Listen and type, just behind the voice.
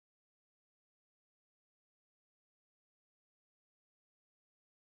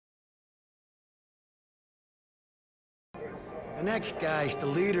The next guy's the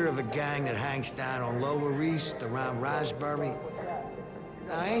leader of a gang that hangs down on Lower East around Raspberry.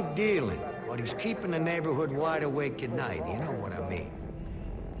 Now, I ain't dealing, but he's keeping the neighborhood wide awake at night, you know what I mean.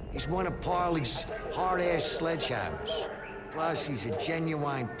 He's one of Parley's hard-ass sledgehammers. Plus, he's a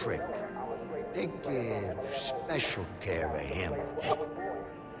genuine prick. Take special care of him.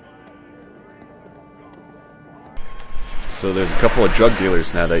 So there's a couple of drug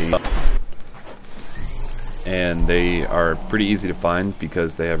dealers now that you... And they are pretty easy to find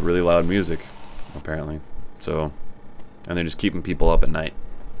because they have really loud music, apparently. So, and they're just keeping people up at night.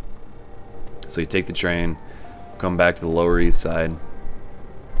 So you take the train, come back to the Lower East Side,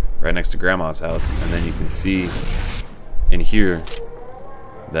 right next to Grandma's house, and then you can see and hear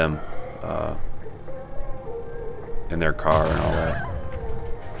them in their car and all that.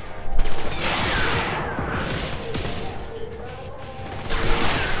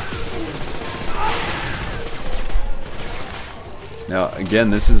 Now, again,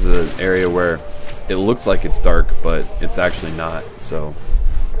 this is an area where it looks like it's dark, but it's actually not, so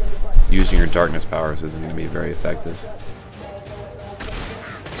using your darkness powers isn't going to be very effective.